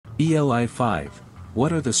ELI 5.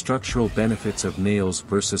 What are the structural benefits of nails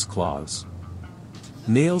versus claws?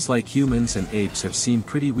 Nails, like humans and apes, have seemed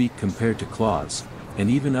pretty weak compared to claws, and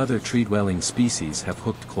even other tree-dwelling species have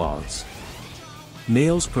hooked claws.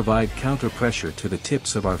 Nails provide counter-pressure to the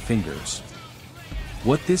tips of our fingers.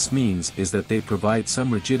 What this means is that they provide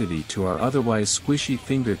some rigidity to our otherwise squishy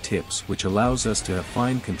fingertips, which allows us to have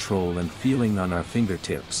fine control and feeling on our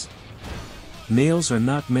fingertips. Nails are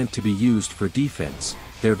not meant to be used for defense,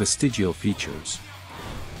 they're vestigial features.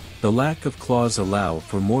 The lack of claws allow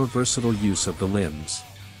for more versatile use of the limbs.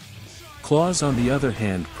 Claws, on the other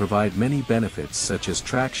hand, provide many benefits such as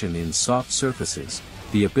traction in soft surfaces,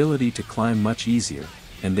 the ability to climb much easier,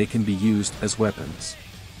 and they can be used as weapons.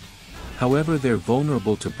 However, they're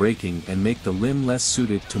vulnerable to breaking and make the limb less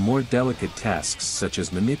suited to more delicate tasks such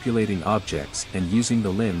as manipulating objects and using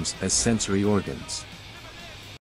the limbs as sensory organs.